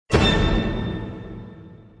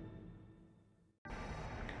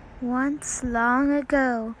Once long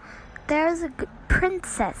ago, there was a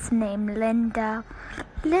princess named Linda.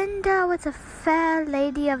 Linda was a fair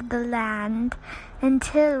lady of the land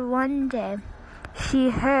until one day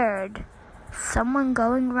she heard someone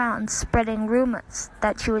going around spreading rumors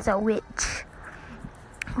that she was a witch.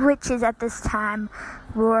 Witches at this time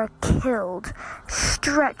were killed,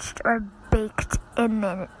 stretched, or baked in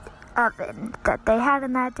an oven that they had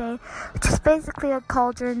in that day, which is basically a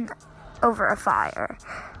cauldron over a fire.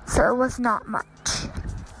 So it was not much,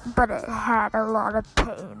 but it had a lot of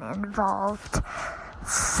pain involved.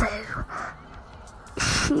 So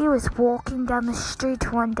she was walking down the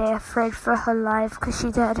street one day afraid for her life because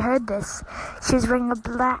she had heard this. She was wearing a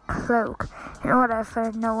black cloak in order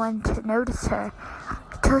for no one to notice her,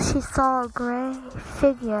 till she saw a gray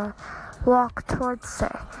figure walk towards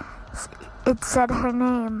her. It said her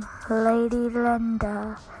name, Lady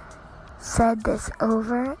Linda. Said this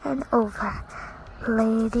over and over.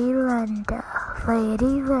 Lady Linda,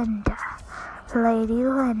 Lady Linda, Lady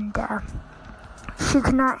Linda. She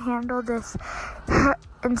could not handle this.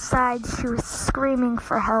 Inside, she was screaming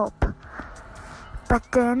for help. But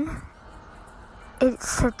then, it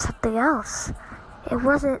said something else. It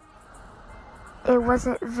wasn't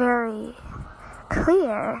very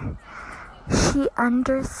clear. She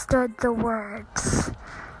understood the words,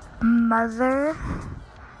 Mother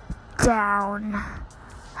down,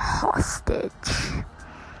 hostage.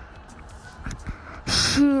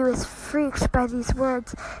 She was freaked by these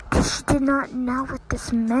words because she did not know what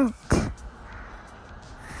this meant.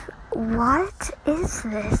 What is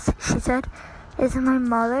this? She said. Is my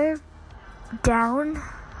mother down,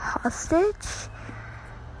 hostage?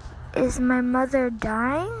 Is my mother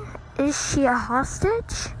dying? Is she a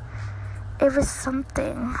hostage? It was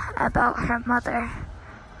something about her mother,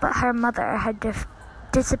 but her mother had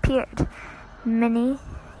disappeared many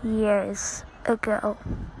years ago.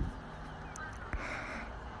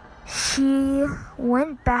 She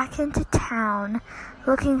went back into town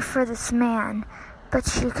looking for this man, but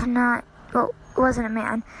she could not. Well, it wasn't a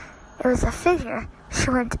man, it was a figure. She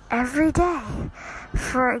went every day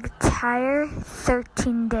for an entire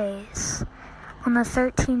 13 days. On the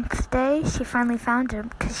 13th day, she finally found him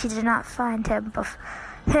because she did not find him.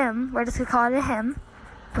 We're just going to call it a him,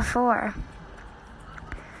 before.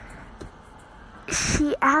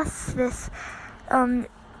 She asked this,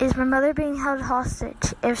 is my mother being held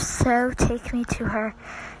hostage? If so, take me to her.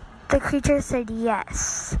 The creature said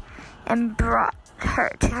yes, and brought her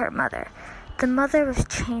to her mother. The mother was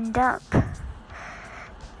chained up.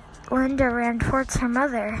 Linda ran towards her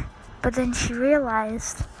mother, but then she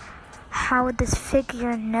realized, how would this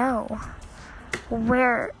figure know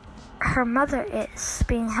where her mother is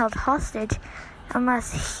being held hostage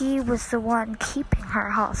unless he was the one keeping her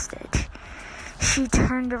hostage? She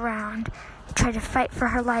turned around and tried to fight for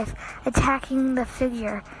her life, attacking the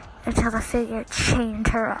figure until the figure chained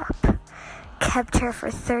her up, kept her for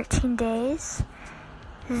 13 days,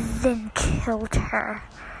 then killed her,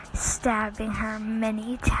 stabbing her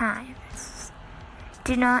many times.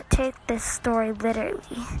 Do not take this story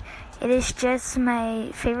literally. It is just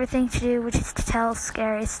my favorite thing to do, which is to tell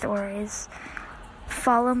scary stories.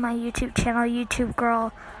 Follow my YouTube channel, YouTube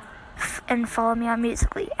Girl, and follow me on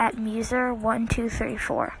Musical.ly at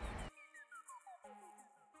Muser1234.